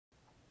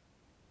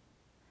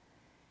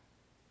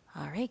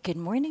right, good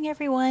morning,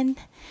 everyone.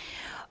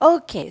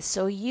 Okay,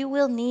 so you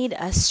will need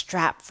a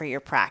strap for your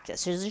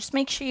practice. So just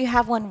make sure you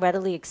have one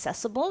readily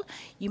accessible.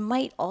 You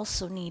might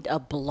also need a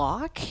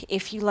block.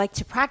 If you like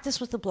to practice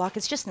with a block,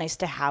 it's just nice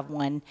to have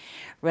one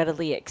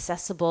readily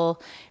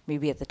accessible,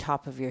 maybe at the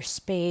top of your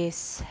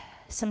space.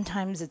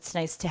 Sometimes it's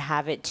nice to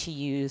have it to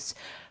use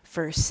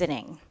for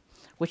sitting,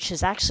 which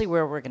is actually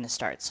where we're going to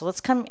start. So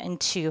let's come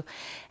into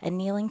a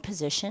kneeling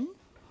position.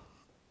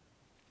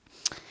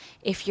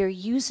 If you're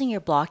using your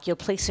block, you'll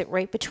place it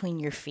right between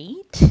your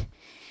feet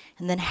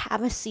and then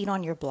have a seat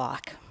on your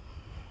block.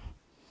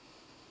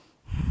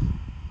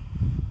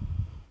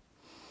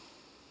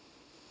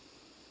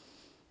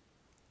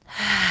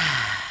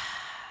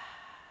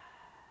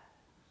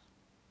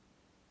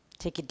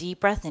 Take a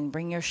deep breath and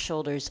bring your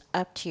shoulders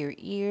up to your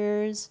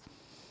ears.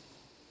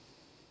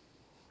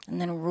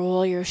 And then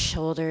roll your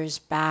shoulders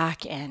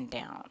back and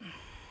down.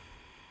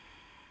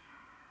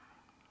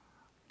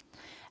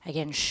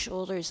 Again,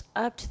 shoulders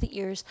up to the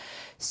ears.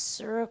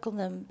 Circle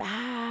them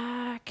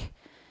back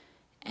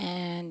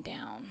and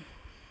down.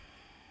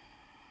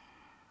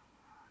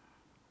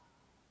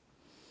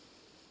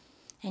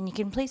 And you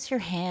can place your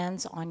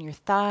hands on your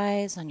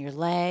thighs, on your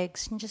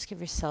legs, and just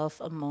give yourself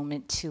a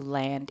moment to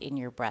land in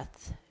your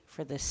breath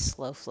for this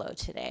slow flow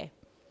today.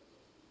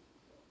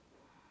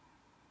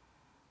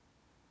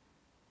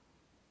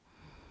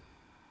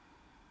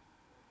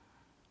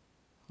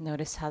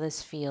 Notice how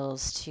this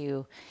feels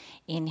to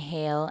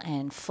inhale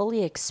and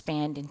fully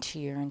expand into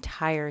your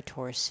entire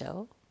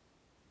torso.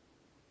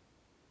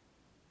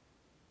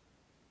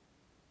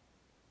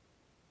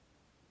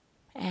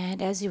 And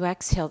as you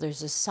exhale,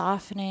 there's a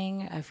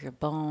softening of your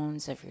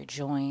bones, of your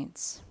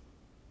joints.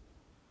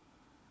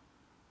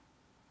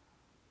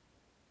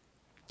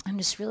 And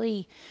just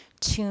really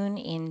tune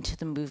into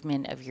the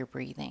movement of your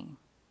breathing.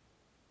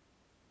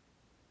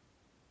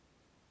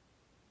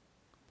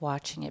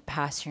 Watching it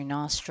pass your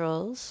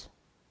nostrils.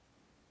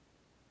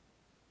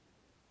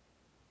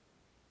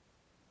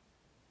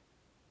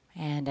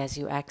 And as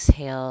you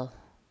exhale,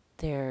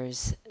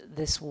 there's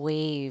this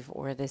wave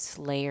or this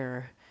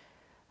layer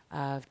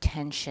of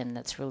tension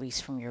that's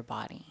released from your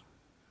body.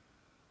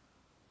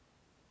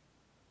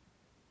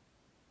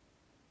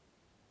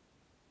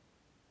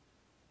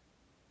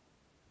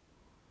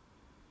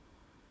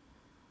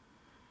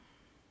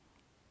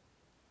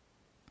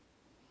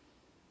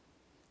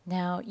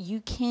 Now,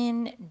 you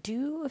can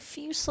do a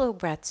few slow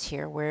breaths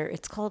here where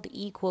it's called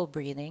equal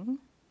breathing,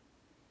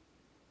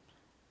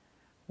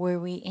 where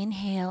we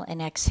inhale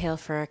and exhale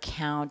for a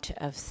count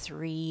of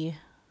 3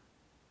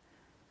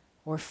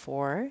 or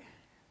 4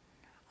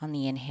 on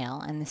the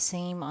inhale, and the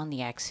same on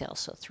the exhale,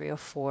 so 3 or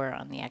 4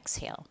 on the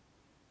exhale.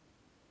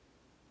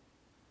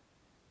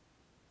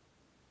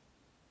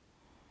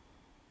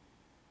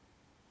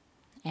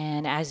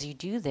 And as you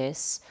do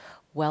this,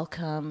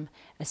 welcome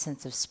a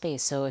sense of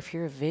space. So if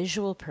you're a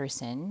visual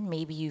person,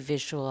 maybe you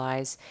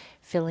visualize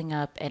filling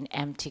up an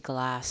empty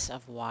glass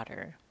of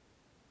water.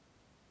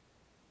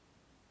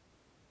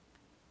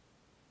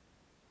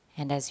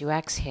 And as you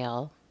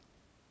exhale,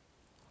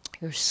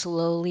 you're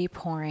slowly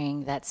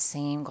pouring that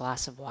same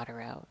glass of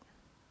water out.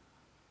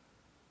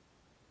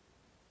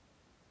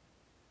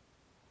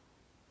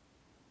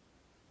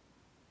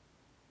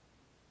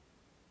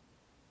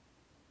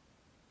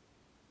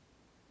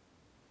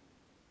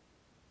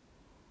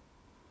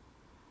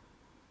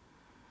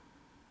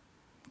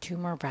 Two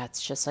more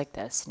breaths just like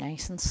this,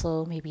 nice and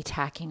slow, maybe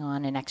tacking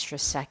on an extra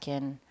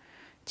second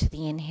to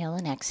the inhale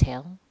and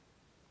exhale.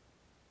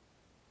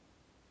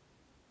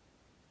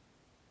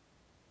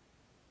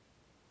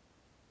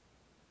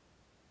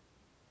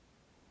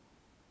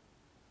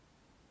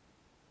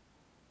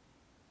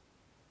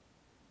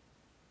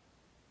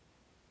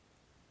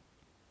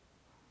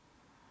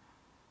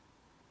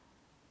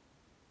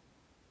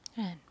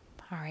 Good.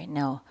 All right,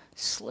 now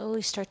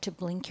slowly start to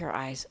blink your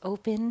eyes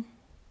open.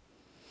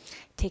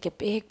 Take a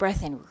big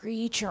breath and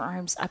reach your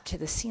arms up to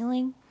the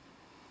ceiling.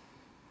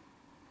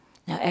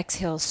 Now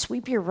exhale,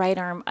 sweep your right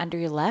arm under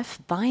your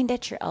left, bind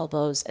at your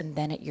elbows and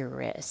then at your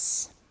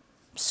wrists.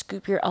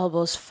 Scoop your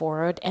elbows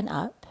forward and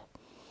up.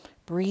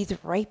 Breathe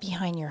right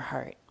behind your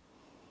heart.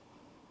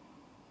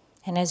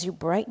 And as you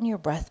brighten your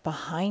breath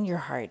behind your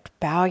heart,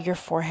 bow your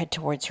forehead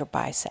towards your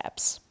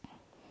biceps.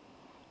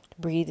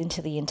 Breathe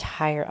into the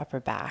entire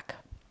upper back.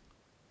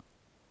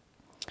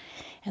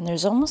 And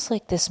there's almost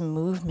like this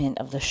movement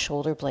of the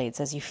shoulder blades.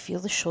 As you feel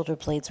the shoulder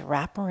blades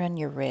wrap around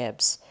your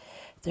ribs,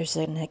 there's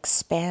an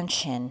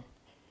expansion,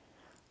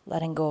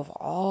 letting go of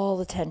all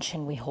the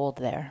tension we hold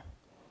there.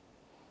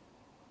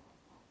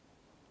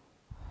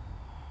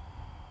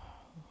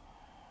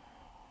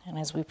 And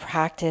as we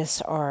practice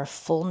our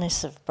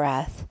fullness of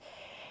breath,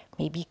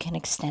 maybe you can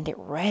extend it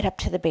right up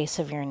to the base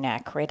of your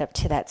neck, right up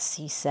to that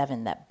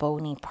C7, that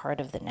bony part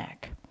of the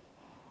neck.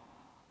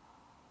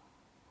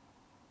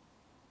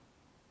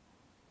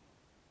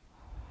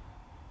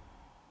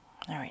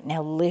 All right,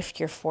 now lift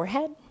your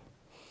forehead.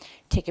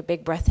 Take a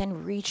big breath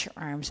in, reach your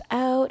arms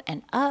out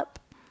and up.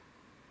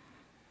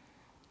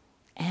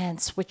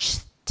 And switch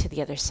to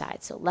the other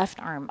side. So left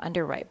arm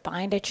under right,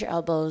 bind at your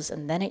elbows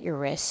and then at your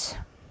wrists.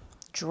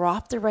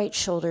 Drop the right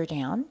shoulder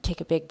down.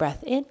 Take a big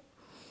breath in.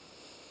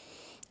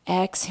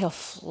 Exhale,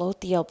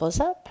 float the elbows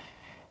up.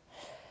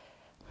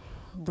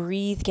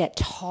 Breathe, get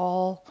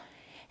tall.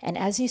 And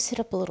as you sit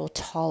up a little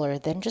taller,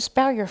 then just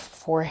bow your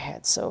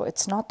forehead. So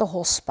it's not the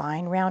whole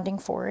spine rounding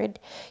forward.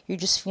 You're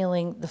just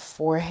feeling the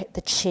forehead,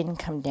 the chin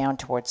come down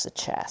towards the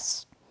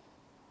chest.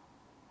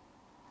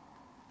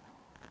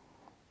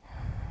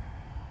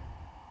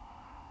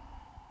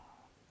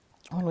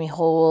 When we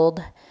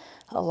hold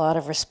a lot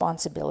of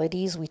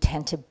responsibilities, we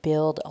tend to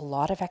build a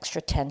lot of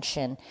extra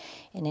tension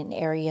in an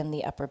area in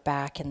the upper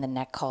back and the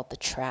neck called the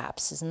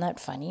traps. Isn't that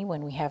funny?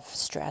 When we have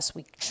stress,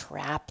 we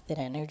trap that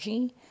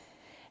energy.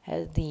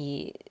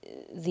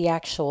 The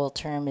actual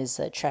term is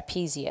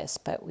trapezius,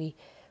 but we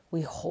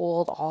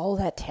hold all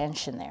that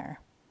tension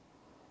there.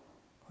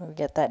 We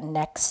get that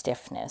neck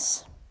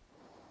stiffness.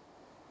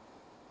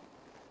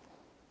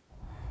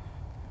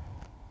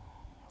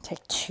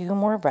 Take 2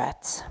 more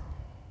breaths.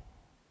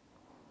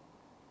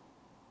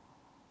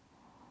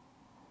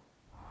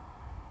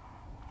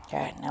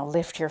 Good. Now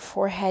lift your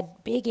forehead.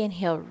 Big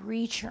inhale.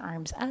 Reach your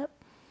arms up.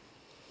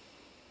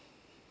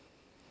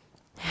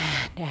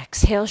 And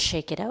exhale.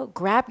 Shake it out.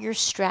 Grab your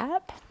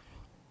strap.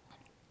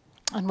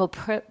 And we'll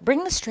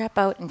bring the strap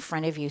out in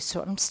front of you.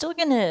 So I'm still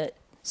going to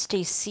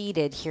stay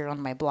seated here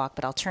on my block,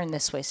 but I'll turn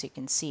this way so you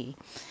can see.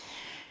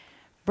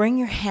 Bring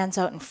your hands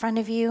out in front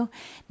of you.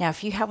 Now,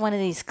 if you have one of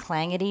these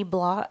clangety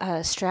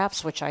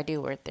straps, which I do,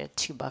 where they're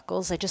 2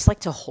 buckles, I just like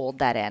to hold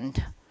that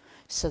end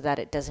so that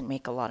it doesn't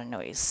make a lot of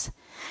noise.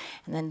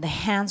 And then the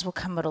hands will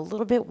come out a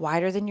little bit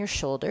wider than your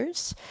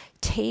shoulders.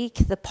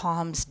 Take the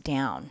palms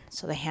down.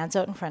 So the hands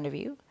out in front of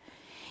you.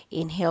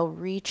 Inhale,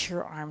 reach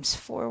your arms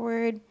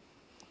forward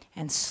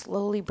and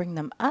slowly bring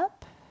them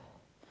up.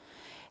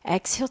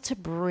 Exhale to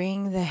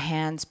bring the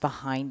hands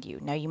behind you.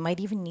 Now you might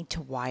even need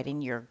to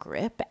widen your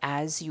grip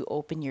as you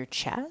open your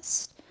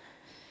chest.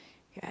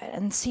 Good.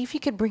 And see if you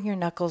could bring your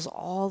knuckles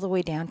all the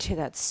way down to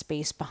that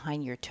space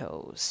behind your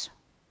toes.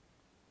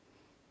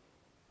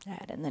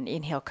 Good. And then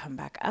inhale, come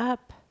back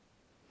up.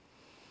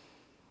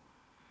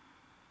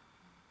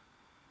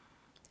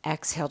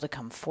 Exhale to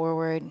come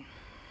forward.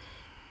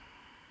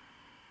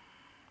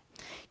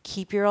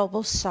 Keep your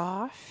elbows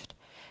soft.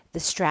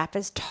 The strap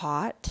is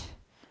taut.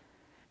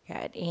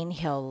 Good.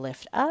 Inhale,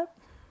 lift up.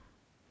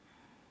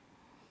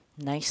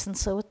 Nice and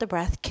slow with the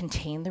breath.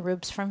 Contain the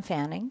ribs from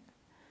fanning.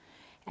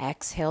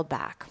 Exhale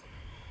back.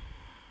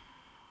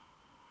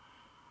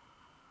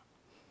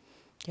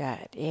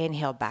 Good.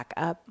 Inhale back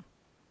up.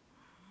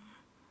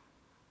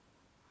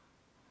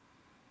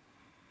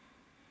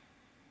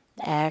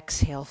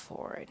 Exhale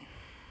forward.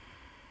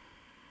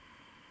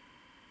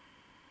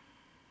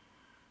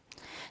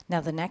 Now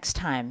the next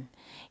time,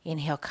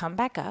 inhale, come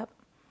back up.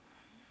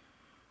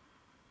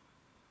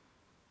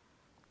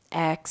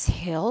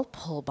 Exhale,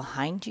 pull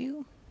behind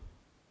you.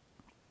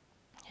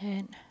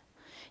 And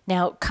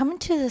now come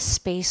into the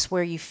space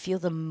where you feel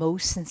the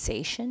most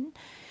sensation.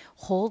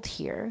 Hold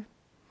here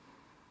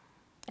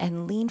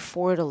and lean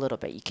forward a little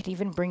bit. You could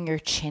even bring your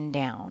chin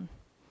down.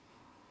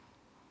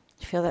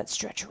 Feel that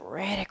stretch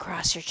right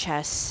across your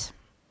chest.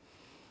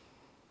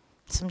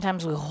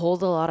 Sometimes we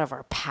hold a lot of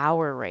our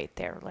power right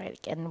there,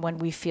 and when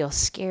we feel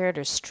scared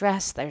or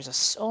stressed, there's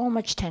so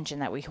much tension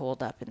that we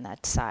hold up in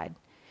that side.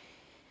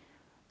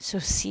 So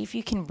see if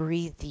you can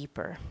breathe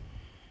deeper.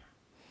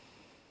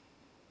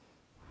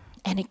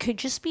 And it could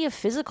just be a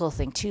physical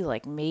thing too,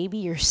 like maybe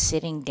you're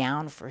sitting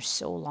down for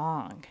so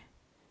long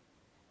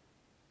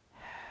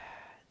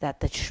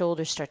that the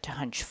shoulders start to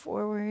hunch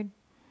forward.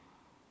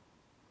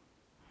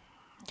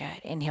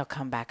 Good. Inhale,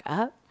 come back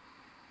up.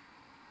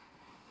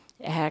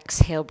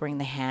 Exhale, bring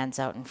the hands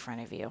out in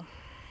front of you.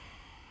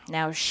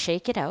 Now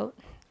shake it out.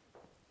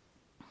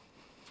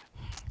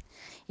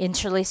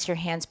 Interlace your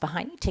hands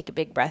behind you. Take a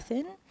big breath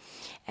in.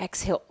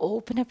 Exhale,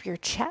 open up your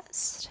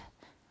chest.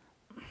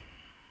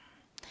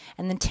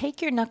 And then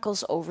take your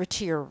knuckles over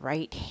to your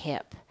right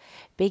hip.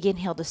 Big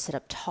inhale to sit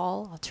up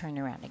tall. I'll turn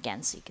around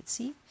again so you can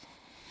see.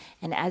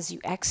 And as you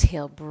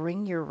exhale,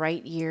 bring your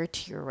right ear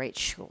to your right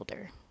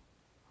shoulder.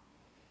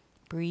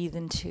 Breathe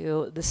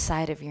into the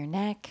side of your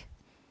neck.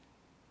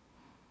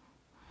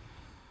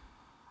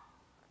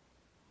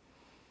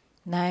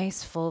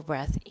 Nice full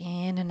breath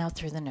in and out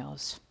through the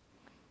nose.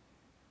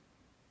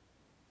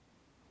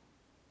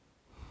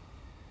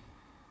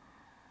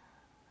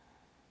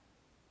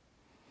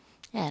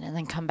 And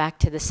then come back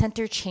to the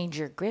center, change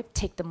your grip,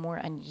 take the more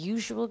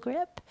unusual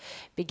grip.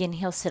 Big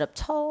inhale, sit up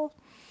tall.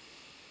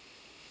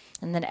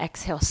 And then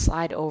exhale,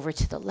 slide over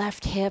to the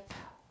left hip,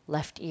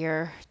 left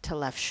ear to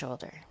left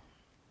shoulder.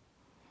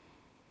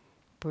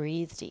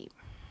 Breathe deep.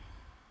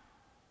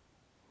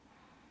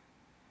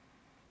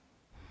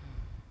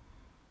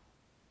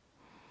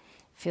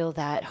 Feel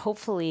that.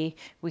 Hopefully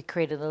we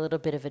created a little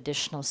bit of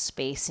additional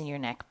space in your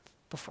neck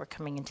before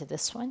coming into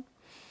this one.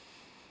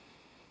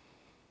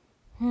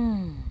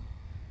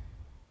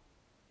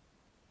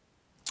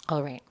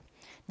 All right.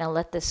 Now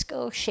let this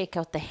go. Shake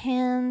out the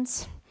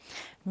hands.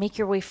 Make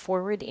your way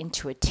forward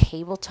into a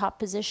tabletop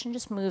position.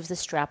 Just move the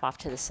strap off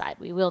to the side.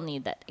 We will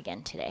need that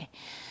again today.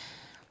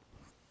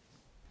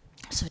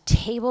 So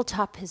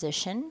tabletop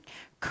position,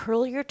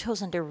 curl your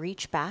toes under,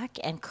 reach back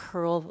and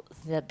curl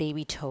the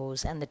baby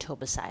toes and the toe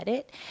beside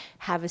it.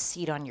 Have a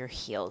seat on your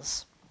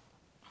heels.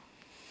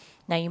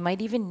 Now you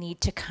might even need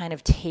to kind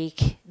of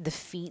take the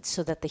feet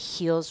so that the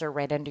heels are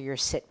right under your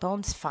sit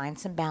bones. Find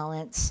some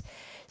balance.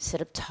 Sit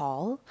up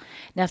tall.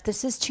 Now if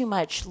this is too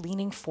much,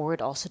 leaning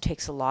forward also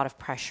takes a lot of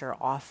pressure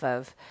off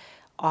of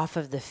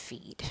the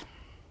feet.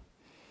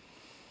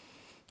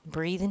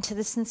 Breathe into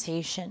the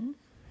sensation.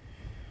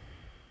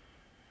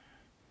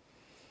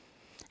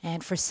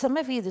 And for some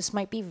of you, this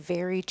might be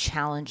very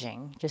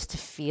challenging just to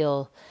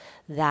feel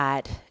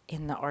that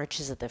in the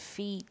arches of the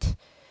feet.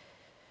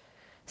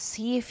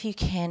 See if you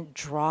can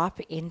drop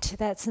into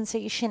that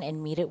sensation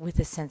and meet it with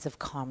a sense of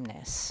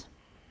calmness.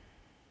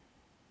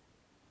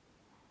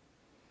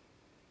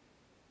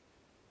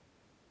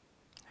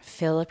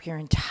 Fill up your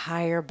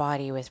entire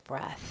body with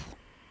breath.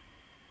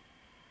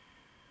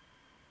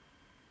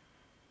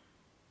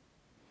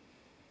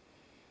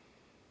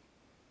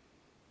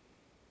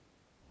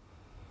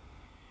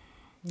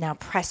 Now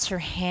press your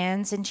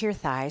hands into your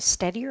thighs.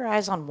 Steady your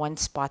eyes on one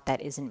spot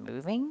that isn't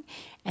moving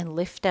and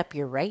lift up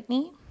your right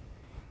knee.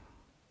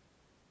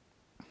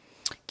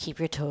 Keep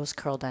your toes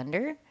curled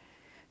under.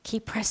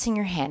 Keep pressing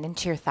your hand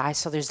into your thigh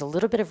so there's a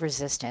little bit of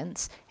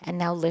resistance. And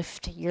now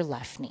lift your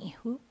left knee.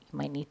 Ooh, you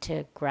might need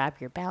to grab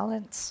your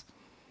balance.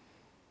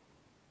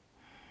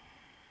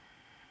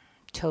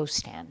 Toe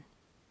stand.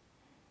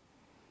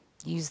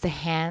 Use the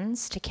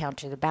hands to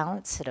counter the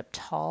balance. Sit up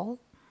tall.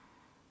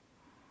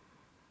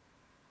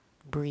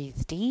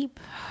 Breathe deep.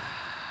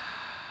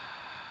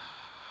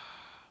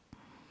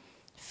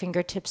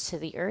 Fingertips to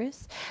the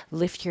earth.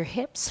 Lift your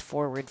hips,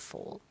 forward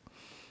fold.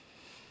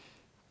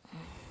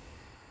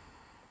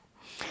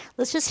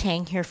 Let's just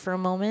hang here for a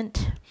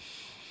moment.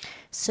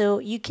 So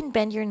you can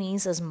bend your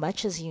knees as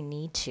much as you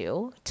need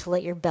to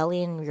let your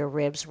belly and your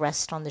ribs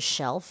rest on the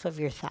shelf of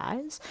your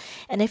thighs.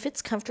 And if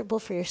it's comfortable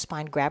for your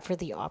spine, grab for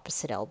the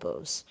opposite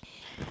elbows.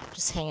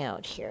 Just hang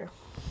out here.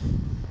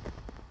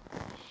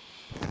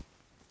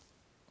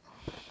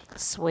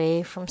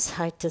 Sway from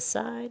side to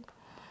side.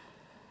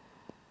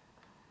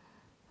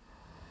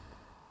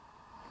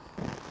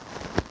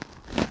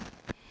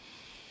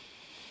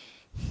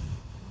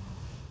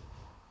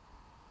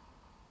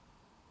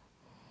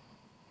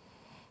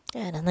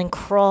 Good, and then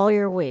crawl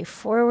your way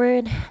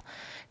forward.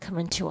 Come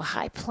into a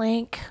high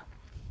plank.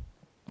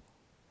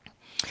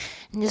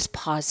 And just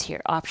pause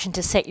here. Option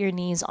to set your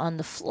knees on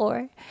the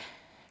floor.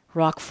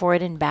 Rock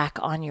forward and back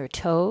on your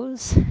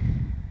toes.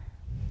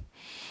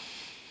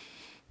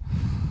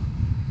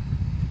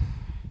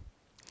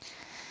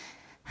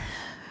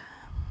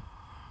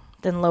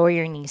 Then lower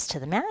your knees to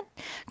the mat.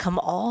 Come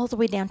all the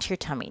way down to your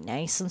tummy.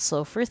 Nice and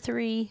slow for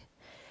 3,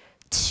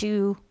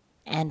 2,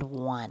 and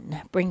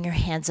 1. Bring your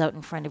hands out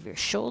in front of your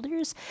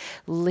shoulders.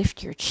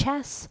 Lift your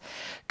chest.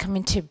 Come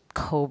into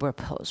cobra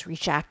pose.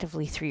 Reach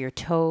actively through your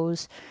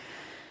toes.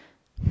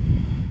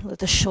 Let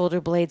the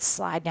shoulder blades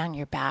slide down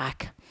your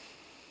back.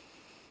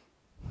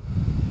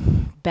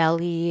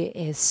 Belly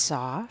is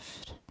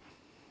soft.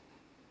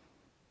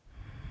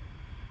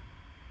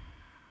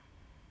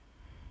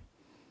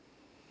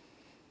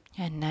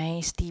 And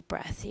nice deep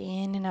breath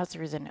in and out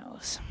through the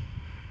nose.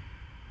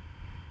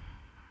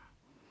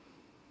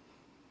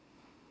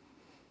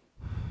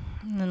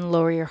 And then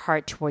lower your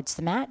heart towards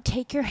the mat.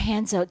 Take your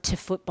hands out to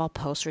football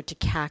pose or to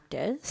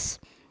cactus.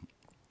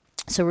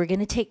 So we're going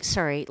to take,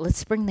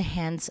 let's bring the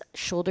hands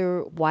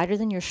shoulder wider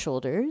than your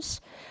shoulders,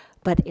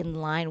 but in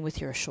line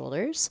with your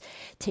shoulders.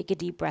 Take a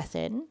deep breath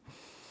in.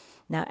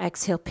 Now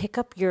exhale, pick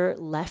up your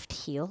left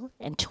heel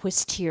and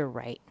twist to your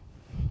right.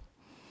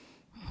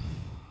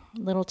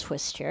 Little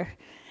twist here.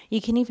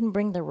 You can even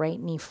bring the right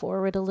knee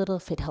forward a little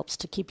if it helps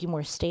to keep you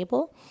more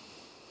stable.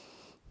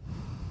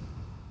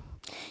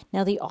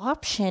 Now the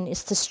option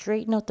is to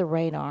straighten out the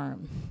right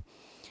arm.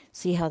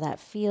 See how that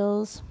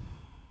feels.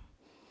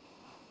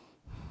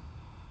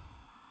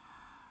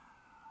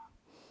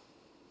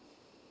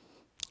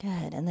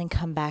 Good, and then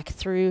come back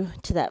through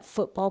to that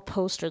football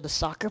post or the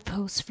soccer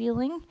post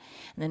feeling.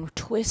 And then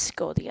twist,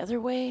 go the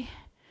other way.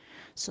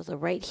 So the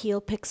right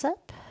heel picks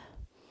up.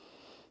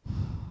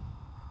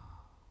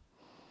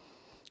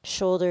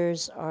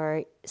 Shoulders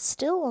are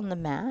still on the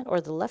mat,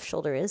 or the left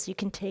shoulder is. You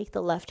can take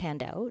the left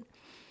hand out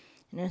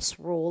and just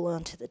roll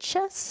onto the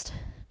chest.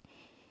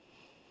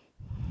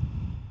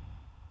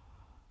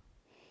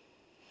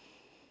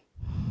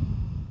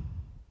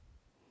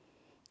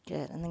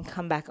 Good, and then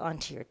come back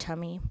onto your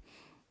tummy.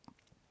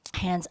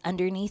 Hands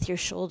underneath your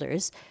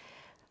shoulders.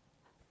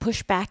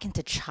 Push back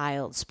into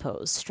child's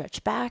pose.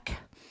 Stretch back.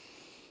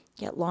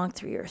 Get long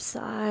through your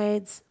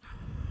sides.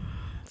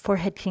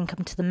 Forehead can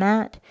come to the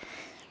mat.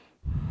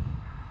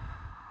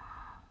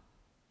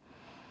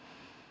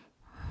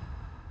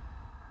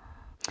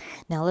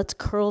 Now let's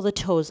curl the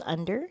toes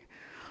under.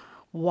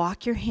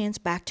 Walk your hands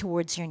back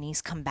towards your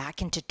knees. Come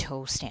back into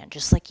toe stand,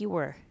 just like you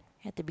were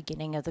at the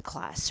beginning of the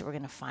class. So we're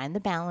going to find the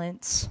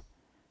balance.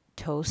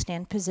 Toe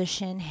stand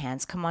position,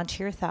 hands come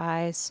onto your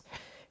thighs.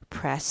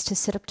 Press to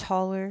sit up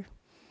taller.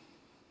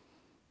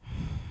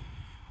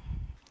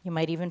 You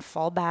might even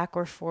fall back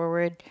or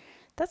forward.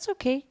 That's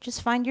okay,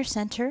 just find your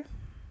center.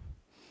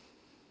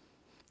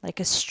 Like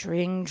a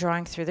string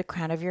drawing through the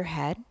crown of your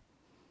head.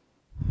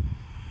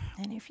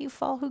 And if you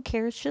fall, who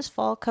cares? Just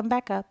fall, come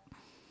back up.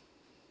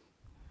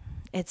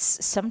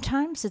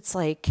 Sometimes it's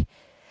like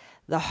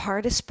the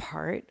hardest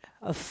part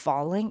of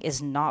falling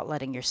is not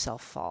letting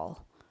yourself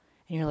fall.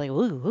 And you're like,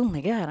 ooh, oh my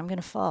God, I'm going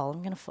to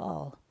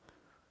fall.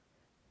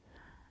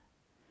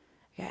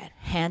 Good.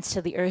 Hands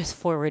to the earth,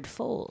 forward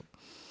fold.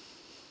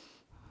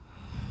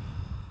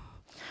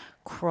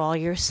 Crawl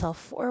yourself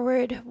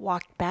forward,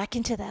 walk back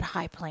into that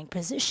high plank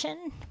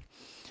position.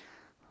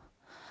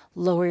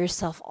 Lower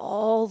yourself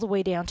all the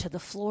way down to the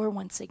floor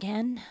once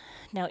again.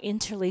 Now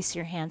interlace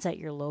your hands at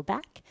your low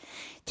back.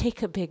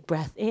 Take a big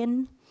breath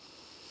in.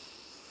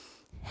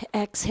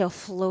 Exhale,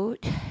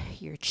 float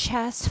your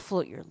chest,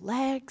 float your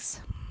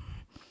legs.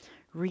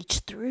 Reach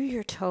through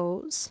your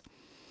toes.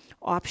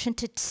 Option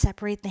to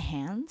separate the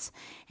hands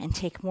and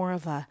take more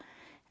of a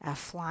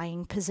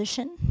flying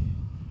position.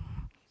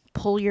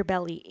 Pull your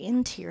belly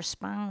into your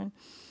spine.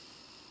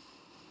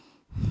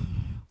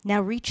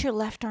 Now reach your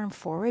left arm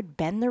forward,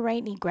 bend the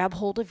right knee, grab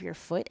hold of your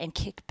foot, and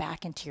kick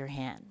back into your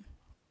hand.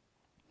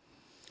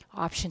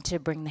 Option to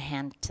bring the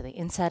hand to the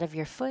inside of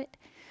your foot.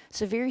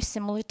 So very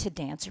similar to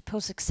dancer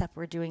pose, except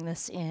we're doing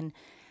this in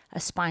a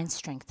spine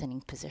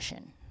strengthening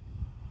position.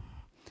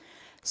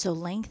 So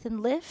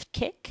lengthen, lift,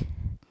 kick.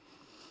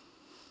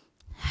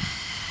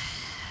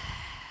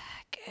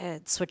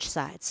 Good. Switch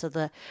sides. So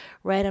the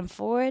right arm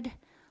forward,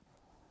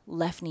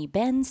 left knee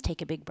bends,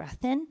 take a big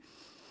breath in.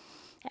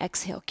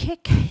 Exhale,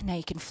 kick. Now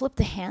you can flip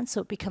the hand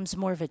so it becomes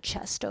more of a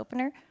chest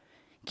opener.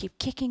 Keep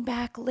kicking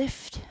back,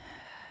 lift.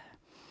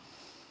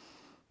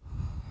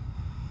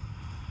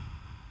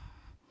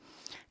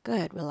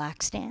 Good,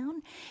 relax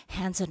down.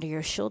 Hands under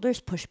your shoulders,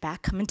 push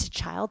back, come into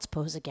child's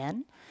pose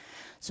again.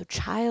 So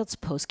child's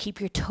pose, keep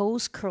your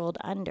toes curled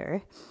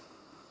under.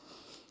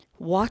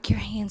 Walk your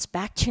hands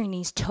back to your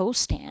knees, toe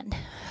stand.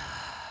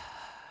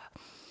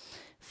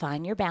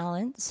 Find your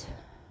balance.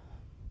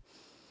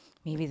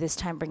 Maybe this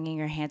time bringing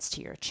your hands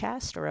to your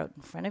chest or out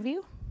in front of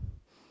you.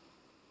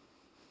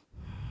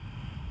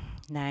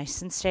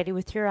 Nice and steady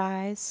with your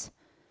eyes.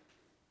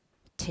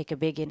 Take a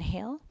big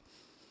inhale.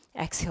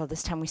 Exhale,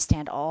 this time we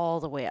stand all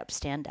the way up,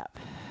 stand up.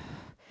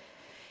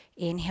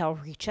 Inhale,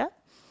 reach up.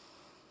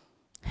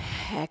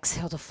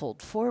 Exhale to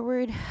fold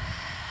forward.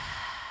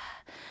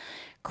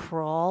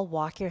 Crawl,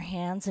 walk your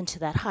hands into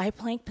that high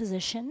plank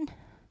position.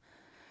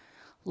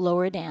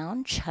 Lower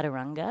down,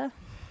 chaturanga.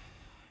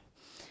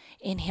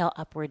 Inhale,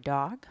 upward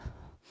dog.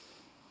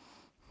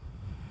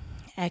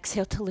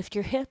 Exhale to lift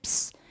your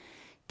hips,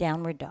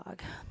 downward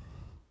dog.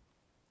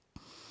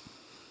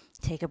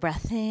 Take a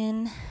breath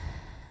in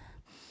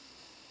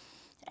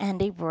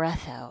and a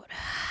breath out.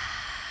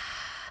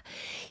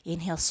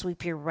 Inhale,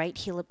 sweep your right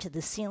heel up to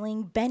the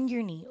ceiling, bend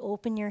your knee,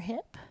 open your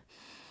hip.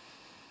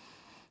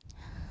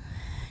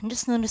 And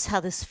just notice how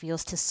this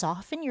feels to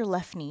soften your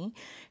left knee.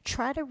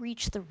 Try to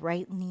reach the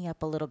right knee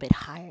up a little bit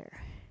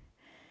higher.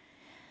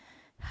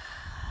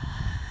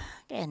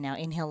 And now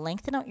inhale,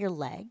 lengthen out your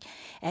leg.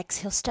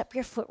 Exhale, step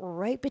your foot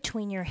right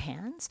between your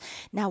hands.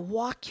 Now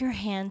walk your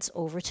hands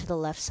over to the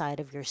left side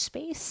of your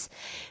space.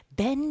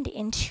 Bend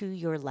into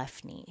your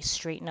left knee.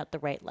 Straighten out the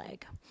right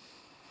leg.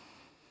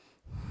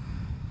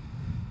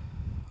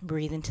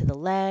 Breathe into the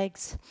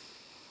legs.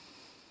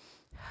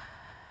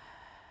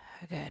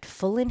 Good.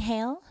 Full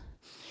inhale.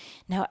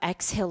 Now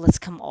exhale, let's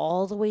come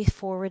all the way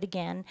forward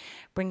again.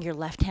 Bring your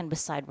left hand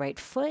beside right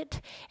foot,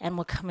 and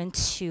we'll come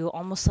into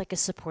almost like a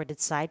supported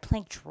side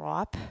plank.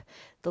 Drop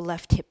the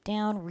left hip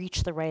down,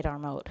 reach the right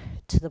arm out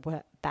to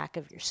the back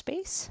of your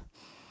space.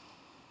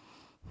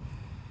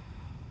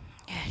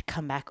 Good.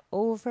 Come back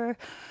over,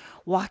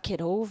 walk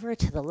it over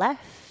to the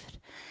left.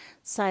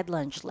 Side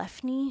lunge,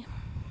 left knee.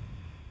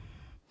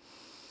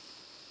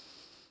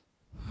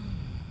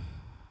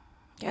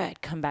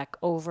 Good. Come back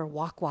over,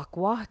 walk, walk,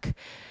 walk.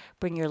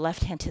 Bring your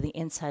left hand to the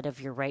inside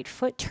of your right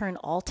foot. Turn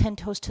all 10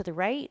 toes to the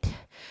right.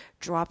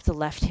 Drop the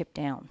left hip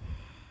down.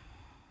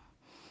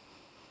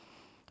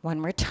 One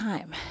more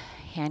time.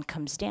 Hand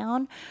comes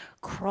down.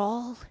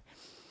 Crawl,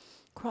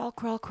 crawl,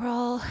 crawl,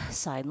 crawl.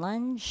 Side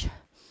lunge.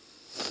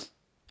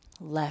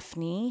 Left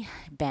knee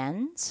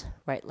bends.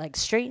 Right leg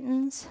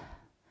straightens.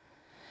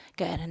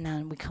 Good. And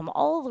then we come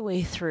all the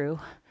way through.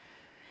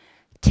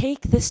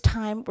 Take this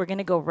time, we're going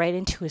to go right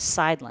into a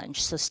side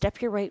lunge. So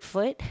step your right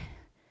foot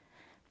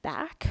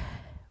back,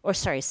 or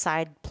sorry,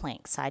 side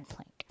plank.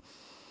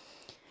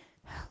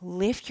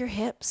 Lift your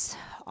hips,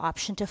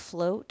 option to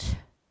float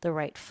the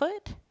right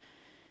foot.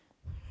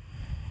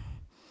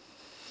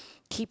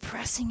 Keep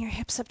pressing your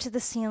hips up to the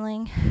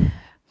ceiling.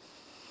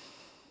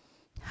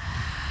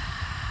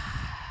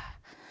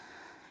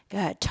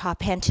 Good,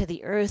 top hand to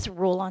the earth,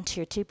 roll onto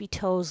your tippy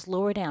toes,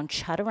 lower down,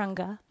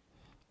 chaturanga.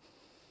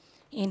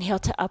 Inhale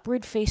to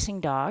upward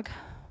facing dog.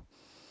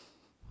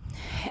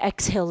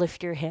 Exhale,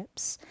 lift your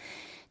hips.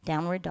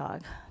 Downward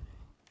dog.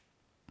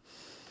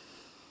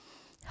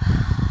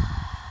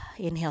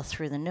 Inhale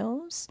through the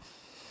nose.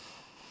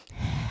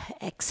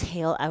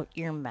 Exhale out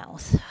your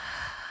mouth.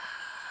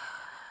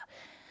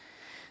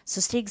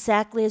 So stay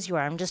exactly as you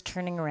are. I'm just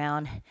turning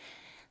around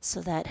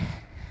so that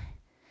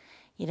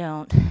you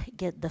don't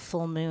get the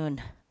full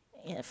moon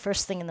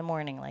first thing in the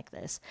morning like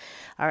this.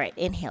 All right,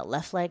 inhale,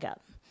 left leg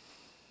up.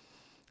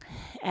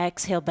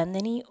 Exhale, bend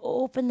the knee,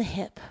 open the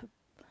hip.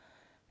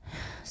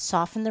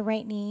 Soften the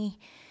right knee.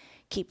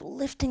 Keep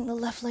lifting the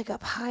left leg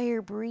up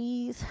higher.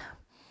 Breathe.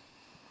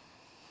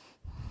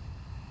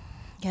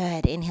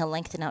 Good. Inhale,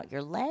 lengthen out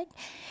your leg.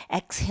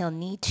 Exhale,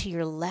 knee to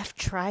your left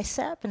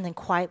tricep, and then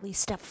quietly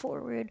step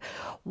forward.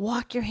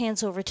 Walk your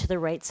hands over to the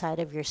right side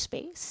of your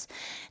space.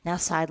 Now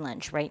side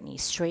lunge, right knee,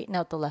 straighten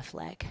out the left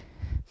leg.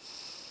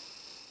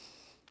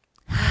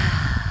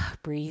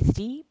 Breathe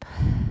deep.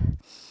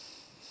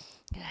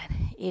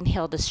 Good.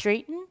 Inhale to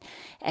straighten.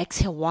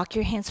 Exhale, walk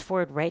your hands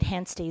forward. Right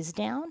hand stays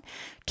down.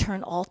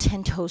 Turn all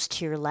 10 toes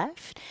to your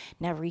left.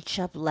 Now reach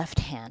up, left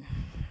hand.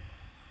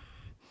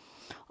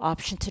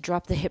 Option to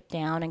drop the hip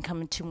down and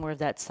come into more of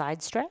that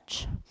side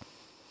stretch.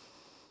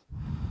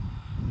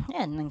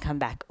 And then come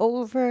back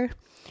over.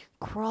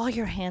 Crawl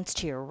your hands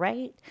to your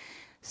right.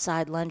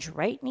 Side lunge,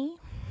 right knee.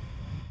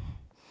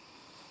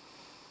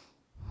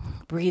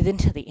 Breathe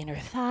into the inner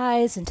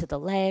thighs, into the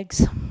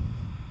legs.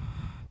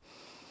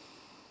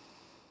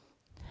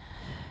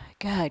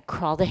 Good.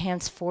 Crawl the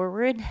hands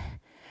forward.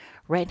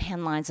 Right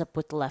hand lines up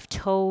with the left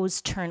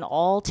toes. Turn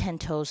all 10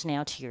 toes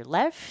now to your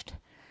left.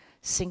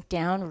 Sink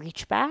down,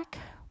 reach back.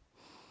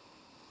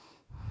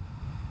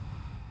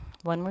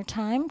 One more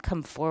time.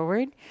 Come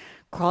forward.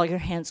 Crawl your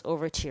hands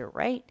over to your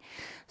right.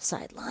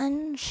 Side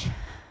lunge.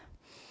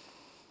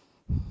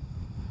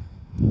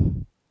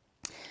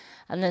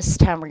 And this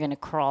time we're going to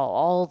crawl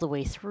all the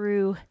way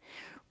through.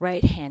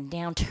 Right hand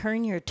down.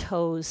 Turn your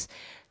toes.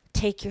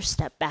 Take your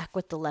step back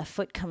with the left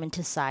foot. Come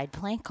into side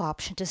plank.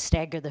 Option to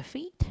stagger the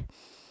feet.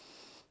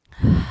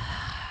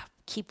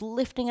 Keep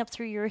lifting up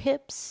through your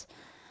hips.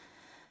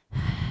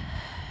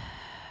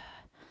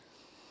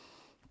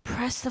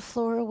 Press the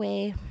floor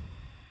away.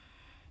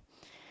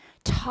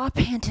 Top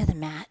hand to the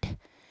mat.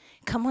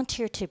 Come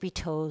onto your tippy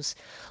toes.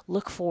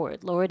 Look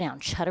forward. Lower down.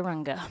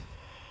 Chaturanga.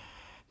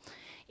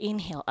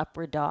 Inhale,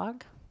 upward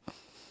dog.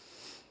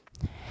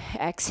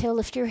 Exhale,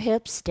 lift your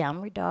hips.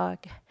 Downward dog.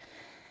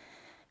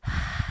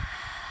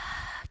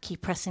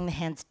 Keep pressing the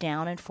hands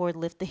down and forward.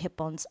 Lift the hip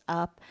bones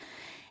up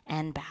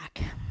and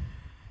back.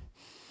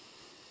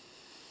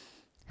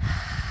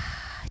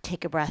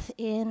 Take a breath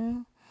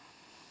in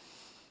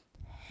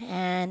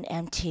and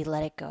empty.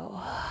 Let it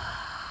go.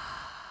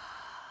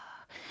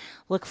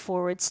 Look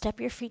forward, step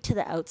your feet to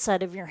the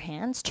outside of your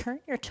hands, turn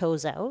your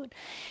toes out,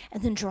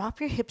 and then drop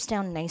your hips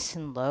down nice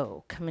and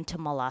low. Come into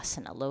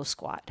Malasana, low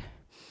squat.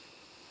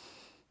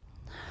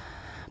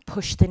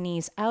 Push the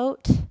knees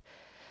out.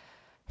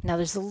 Now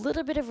there's a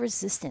little bit of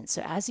resistance,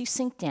 so as you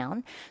sink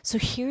down, so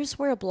here's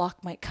where a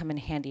block might come in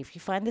handy. If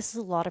you find this is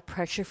a lot of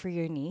pressure for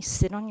your knees,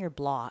 sit on your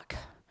block.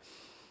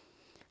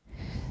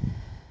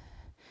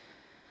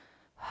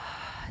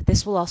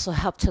 This will also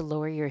help to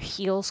lower your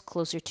heels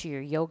closer to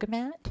your yoga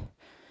mat.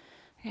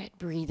 Right,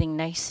 breathing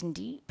nice and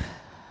deep.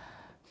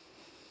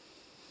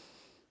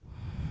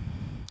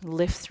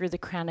 Lift through the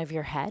crown of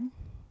your head.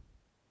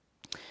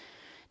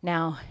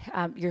 Now,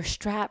 your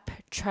strap,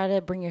 try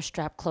to bring your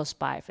strap close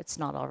by if it's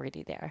not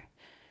already there.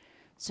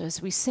 So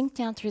as we sink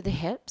down through the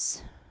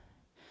hips.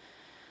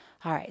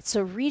 All right,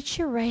 so reach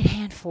your right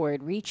hand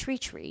forward. Reach,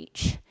 reach,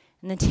 reach.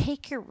 And then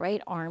take your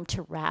right arm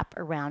to wrap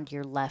around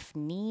your left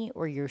knee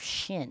or your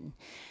shin.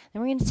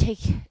 Then we're going to take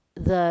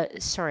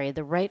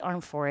the right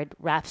arm forward,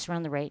 wraps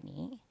around the right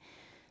knee.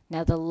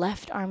 Now the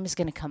left arm is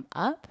going to come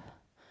up,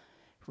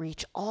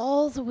 reach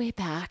all the way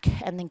back,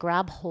 and then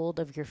grab hold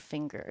of your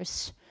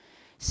fingers.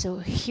 So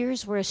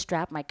here's where a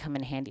strap might come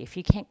in handy. If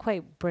you can't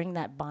quite bring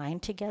that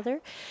bind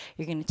together,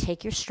 you're going to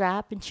take your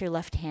strap into your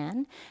left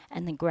hand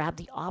and then grab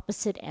the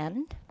opposite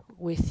end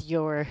with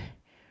your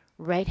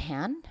right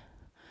hand.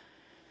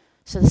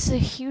 So this is a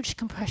huge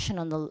compression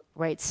on the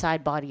right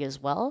side body as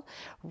well.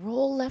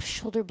 Roll left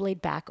shoulder blade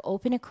back,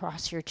 open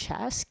across your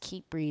chest.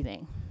 Keep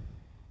breathing.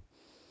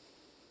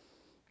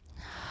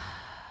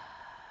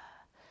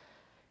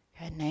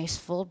 A nice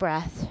full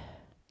breath.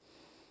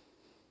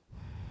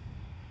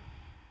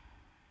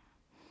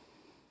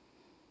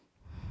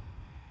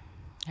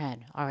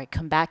 And all right,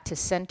 come back to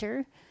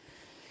center.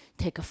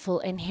 Take a full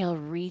inhale,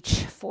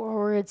 reach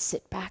forward,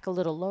 sit back a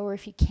little lower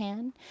if you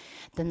can.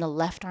 Then the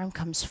left arm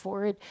comes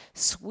forward,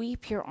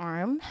 sweep your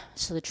arm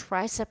so the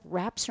tricep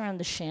wraps around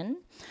the shin.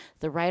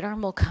 The right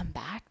arm will come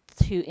back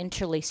to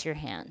interlace your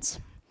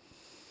hands.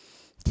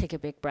 Take a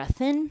big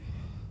breath in.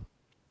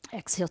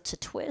 Exhale to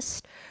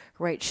twist.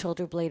 Right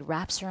shoulder blade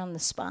wraps around the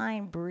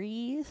spine.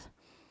 Breathe.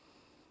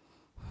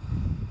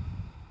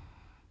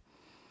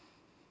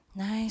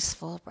 Nice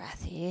full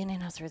breath in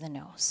and out through the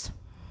nose.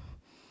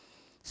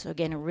 So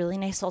again, a really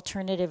nice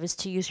alternative is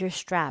to use your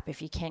strap.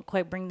 If you can't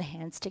quite bring the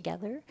hands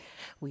together,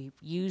 we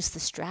use the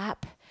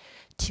strap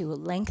to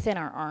lengthen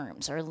our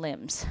arms, our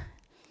limbs.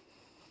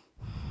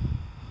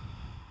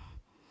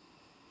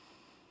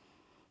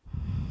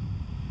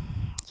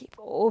 Keep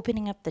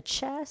opening up the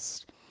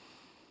chest.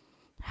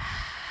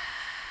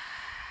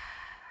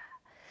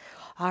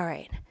 All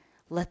right.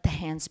 Let the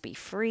hands be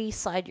free.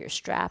 Slide your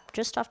strap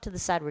just off to the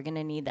side. We're going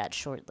to need that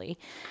shortly.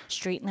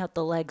 Straighten out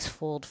the legs,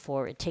 fold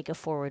forward. Take a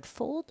forward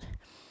fold.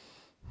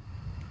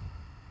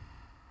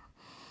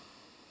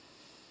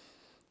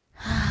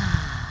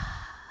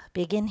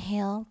 Big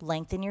inhale,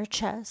 lengthen your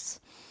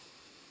chest.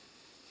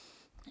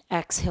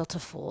 Exhale to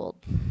fold.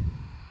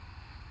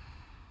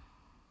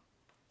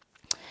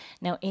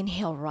 Now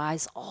inhale,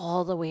 rise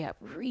all the way up,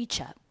 reach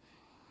up.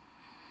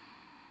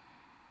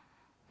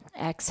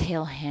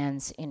 Exhale,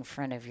 hands in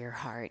front of your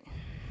heart.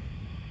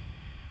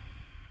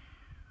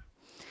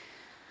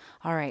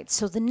 All right,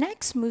 so the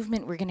next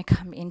movement we're going to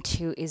come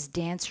into is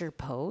dancer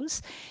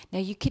pose. Now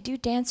you could do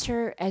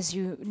dancer as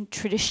you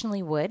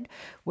traditionally would,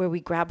 where we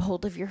grab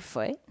hold of your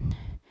foot.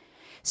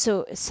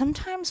 So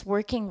sometimes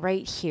working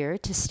right here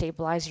to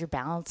stabilize your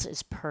balance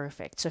is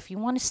perfect. So if you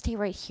want to stay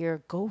right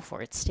here, go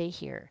for it, stay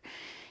here.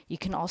 You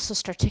can also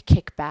start to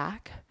kick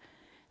back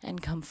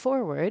and come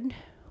forward.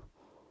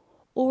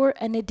 Or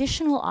an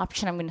additional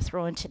option I'm going to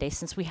throw in today,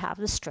 since we have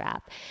the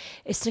strap,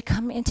 is to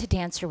come into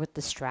dancer with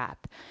the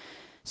strap.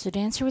 So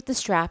dancer with the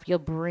strap, you'll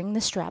bring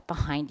the strap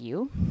behind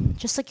you,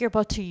 just like you're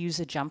about to use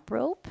a jump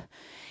rope,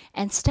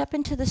 and step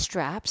into the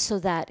strap so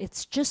that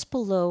it's just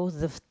below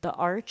the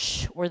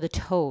arch or the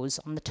toes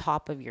on the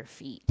top of your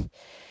feet.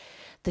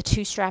 The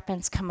two strap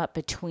ends come up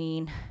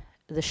between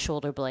the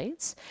shoulder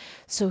blades.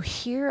 So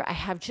here I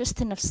have just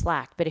enough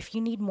slack, but if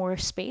you need more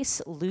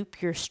space,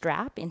 loop your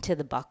strap into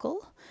the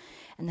buckle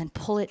and then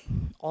pull it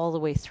all the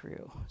way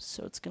through.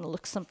 So it's going to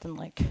look something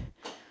like,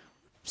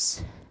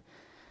 oops.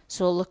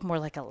 So it'll look more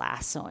like a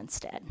lasso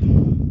instead.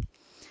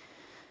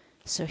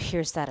 So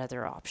here's that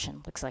other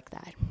option, looks like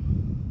that.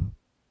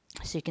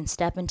 So you can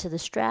step into the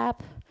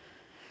strap,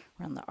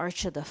 around the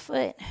arch of the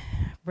foot,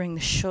 bring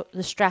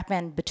the strap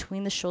end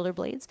between the shoulder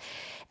blades.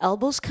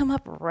 Elbows come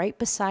up right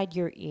beside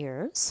your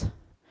ears.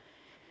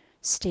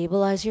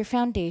 Stabilize your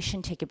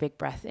foundation, take a big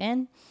breath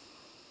in.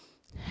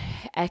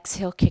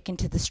 Exhale, kick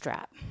into the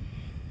strap.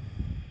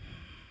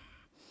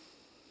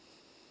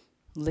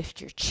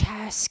 Lift your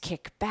chest,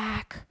 kick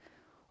back,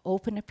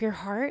 open up your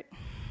heart.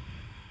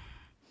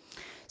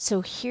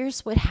 So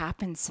here's what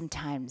happens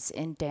sometimes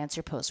in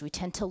dancer pose. We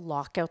tend to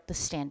lock out the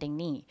standing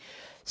knee.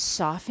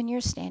 Soften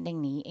your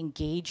standing knee,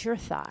 engage your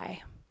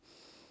thigh.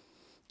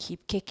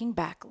 Keep kicking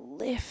back,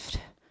 lift.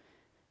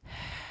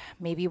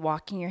 Maybe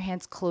walking your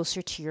hands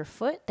closer to your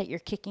foot that you're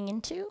kicking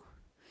into.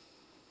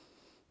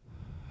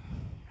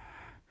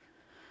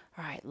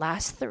 All right,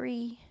 last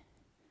 3,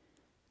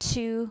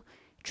 2,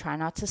 try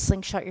not to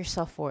slingshot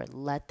yourself forward.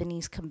 Let the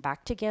knees come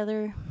back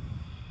together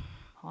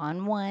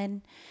on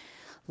 1.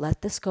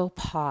 Let this go,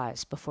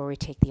 pause before we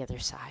take the other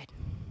side.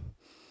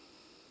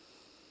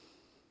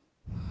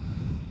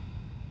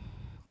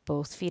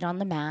 Both feet on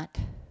the mat,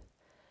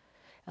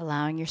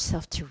 allowing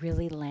yourself to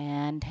really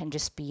land and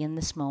just be in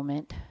this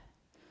moment.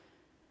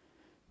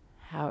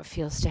 How it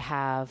feels to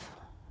have,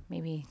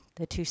 maybe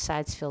the two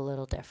sides feel a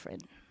little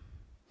different.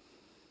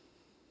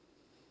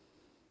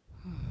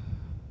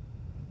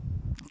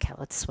 Okay,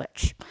 let's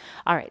switch.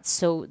 All right,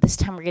 so this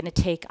time we're going to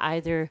take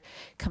either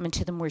come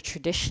into the more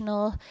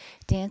traditional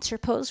dancer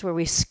pose where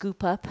we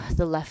scoop up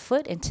the left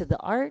foot into the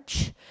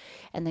arch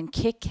and then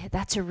kick.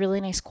 That's a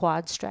really nice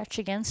quad stretch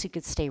again, so you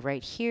could stay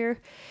right here.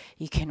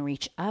 You can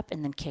reach up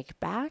and then kick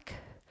back,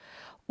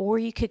 or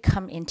you could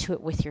come into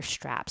it with your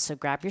strap. So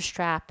grab your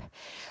strap,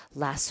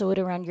 lasso it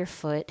around your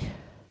foot,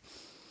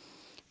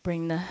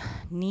 bring the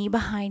knee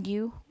behind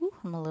you. Ooh,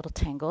 I'm a little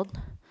tangled.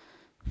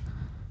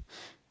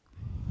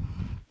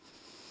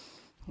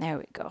 There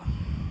we go.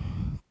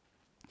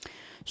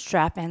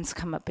 Strap ends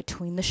come up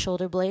between the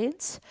shoulder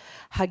blades.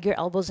 Hug your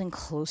elbows in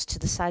close to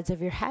the sides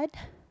of your head.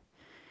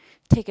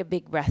 Take a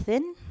big breath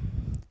in.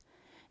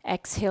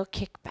 Exhale,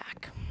 kick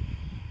back.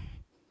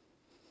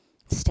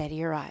 Steady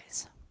your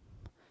eyes.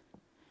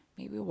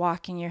 Maybe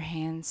walking your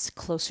hands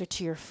closer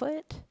to your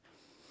foot.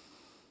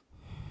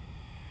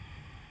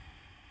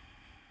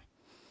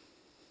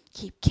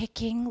 Keep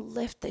kicking,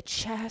 lift the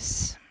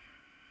chest.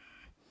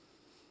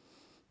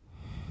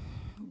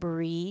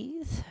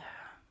 Breathe.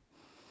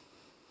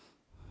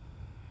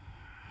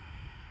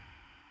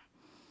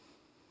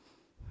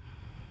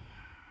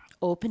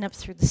 Open up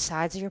through the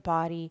sides of your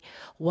body.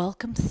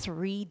 Welcome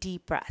 3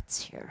 deep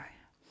breaths here.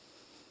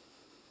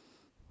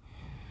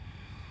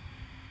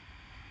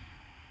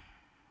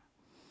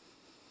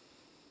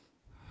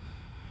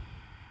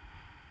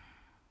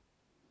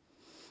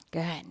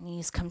 Good.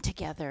 Knees come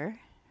together.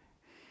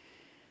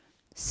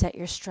 Set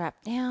your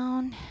strap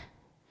down.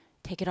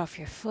 Take it off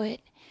your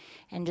foot.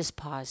 And just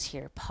pause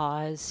here.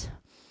 Pause.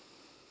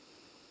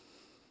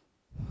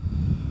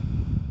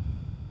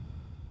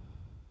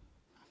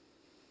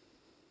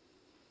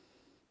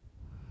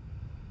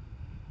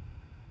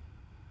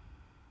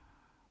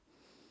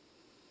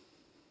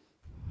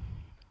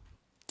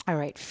 All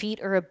right,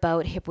 feet are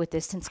about hip width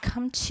distance.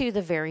 Come to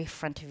the very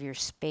front of your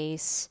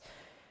space.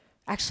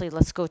 Actually,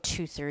 let's go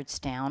 2/3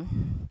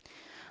 down.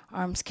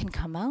 Arms can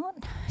come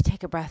out.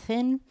 Take a breath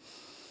in.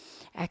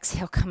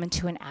 Exhale, come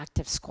into an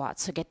active squat.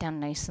 So get down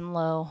nice and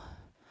low,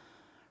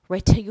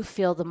 right till you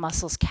feel the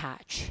muscles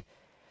catch.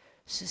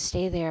 So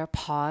stay there,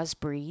 pause,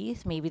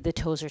 breathe. Maybe the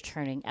toes are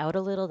turning out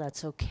a little,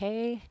 that's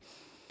okay.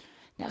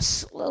 Now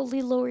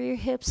slowly lower your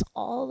hips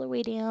all the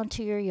way down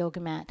to your yoga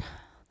mat.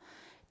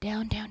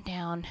 Down, down,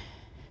 down.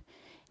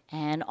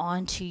 And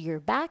onto your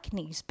back,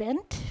 knees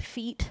bent,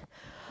 feet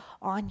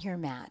on your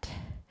mat.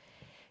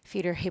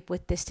 Feet are hip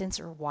width distance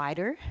or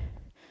wider.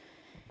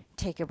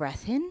 Take a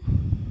breath in.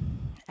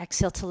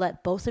 Exhale to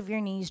let both of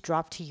your knees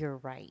drop to your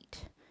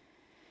right.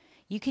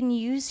 You can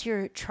use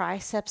your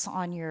triceps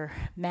on your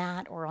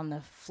mat or on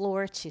the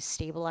floor to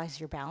stabilize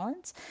your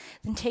balance.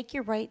 Then take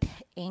your right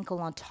ankle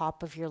on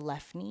top of your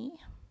left knee.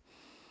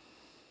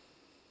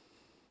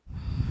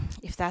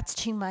 If that's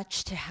too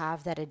much to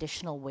have that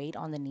additional weight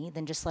on the knee,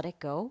 then just let it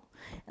go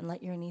and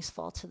let your knees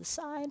fall to the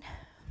side.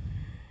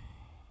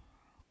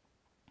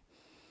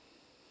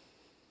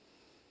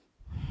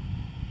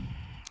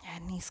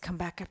 And knees come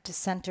back up to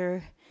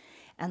center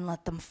and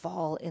let them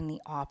fall in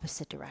the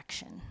opposite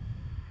direction.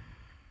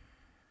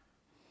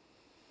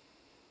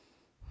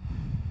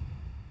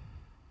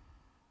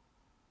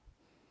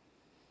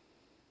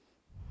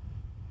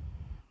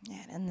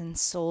 And then the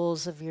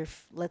soles of your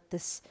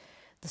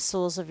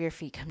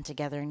feet come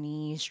together,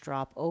 knees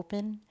drop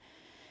open,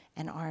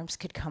 and arms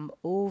could come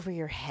over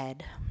your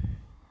head.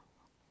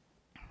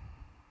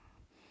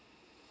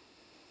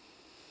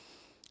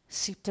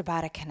 Supta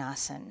Baddha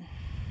Konasana.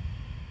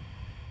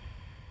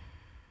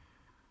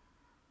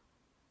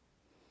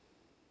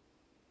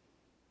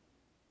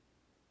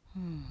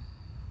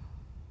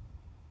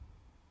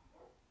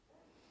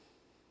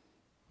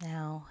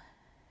 Now,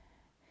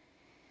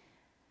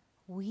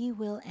 we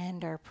will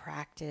end our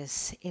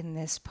practice in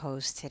this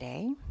pose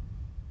today.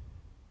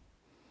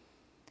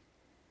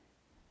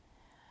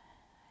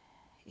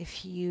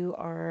 If you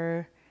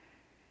are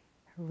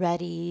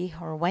ready,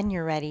 or when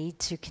you're ready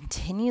to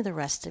continue the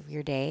rest of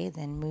your day,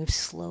 then move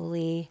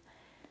slowly,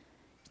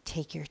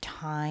 take your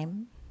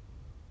time.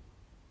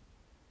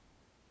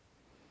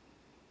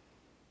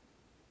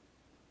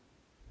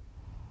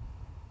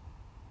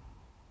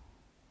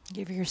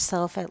 Give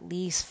yourself at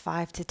least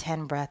 5 to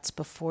 10 breaths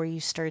before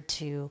you start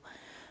to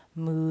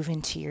move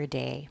into your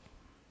day.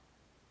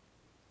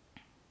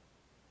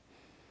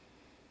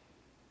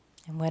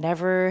 And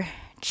whatever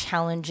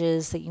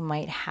challenges that you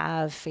might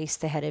have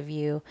faced ahead of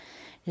you,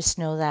 just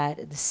know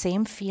that the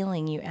same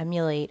feeling you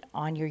emulate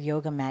on your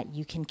yoga mat,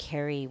 you can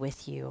carry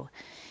with you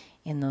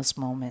in those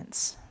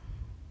moments.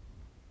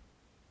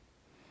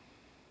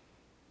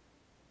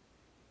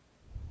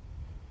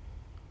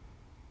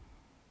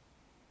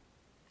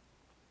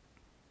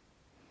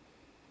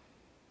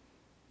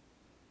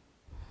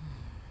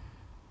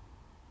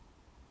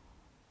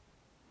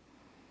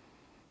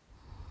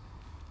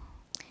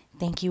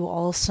 Thank you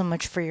all so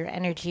much for your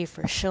energy,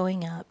 for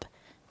showing up,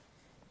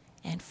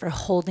 and for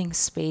holding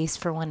space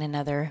for one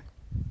another.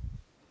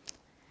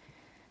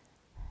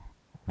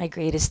 My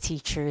greatest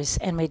teachers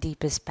and my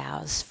deepest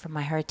bows from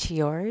my heart to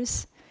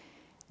yours.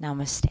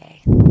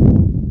 Namaste.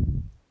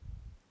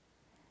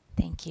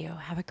 Thank you.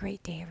 Have a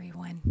great day,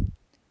 everyone.